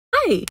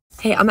Hi.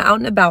 Hey, I'm out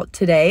and about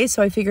today,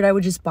 so I figured I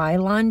would just buy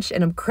lunch,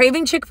 and I'm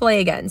craving Chick-fil-A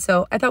again,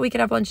 so I thought we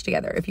could have lunch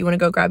together. If you want to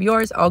go grab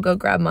yours, I'll go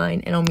grab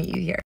mine, and I'll meet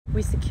you here.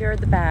 We secured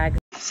the bag.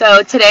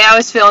 So today I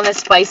was feeling this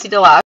spicy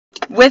deluxe.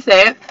 With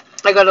it,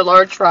 I got a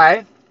large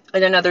fry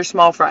and another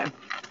small fry.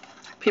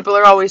 People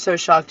are always so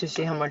shocked to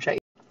see how much I eat.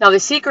 Now the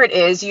secret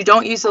is you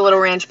don't use the little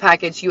ranch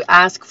packets, you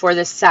ask for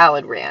the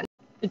salad ranch.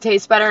 It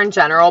tastes better in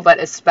general, but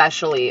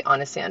especially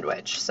on a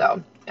sandwich.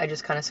 So I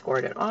just kind of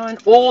scored it on.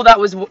 Oh, that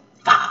was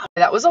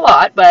a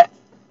lot, but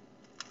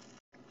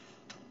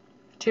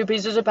 2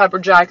 pieces of pepper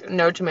jack,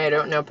 no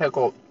tomato, no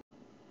pickle.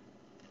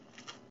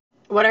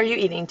 What are you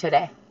eating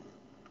today?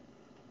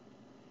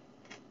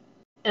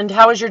 And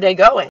how is your day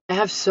going? I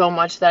have so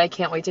much that I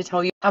can't wait to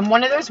tell you. I'm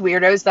one of those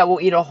weirdos that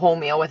will eat a whole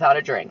meal without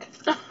a drink.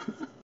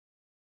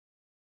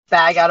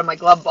 Bag out of my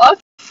glove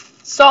box.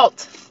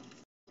 Salt.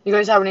 You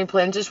guys have any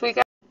plans this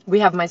weekend? We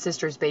have my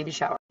sister's baby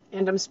shower.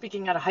 And I'm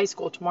speaking at a high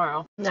school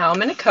tomorrow. Now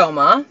I'm in a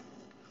coma.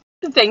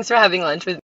 Thanks for having lunch with me.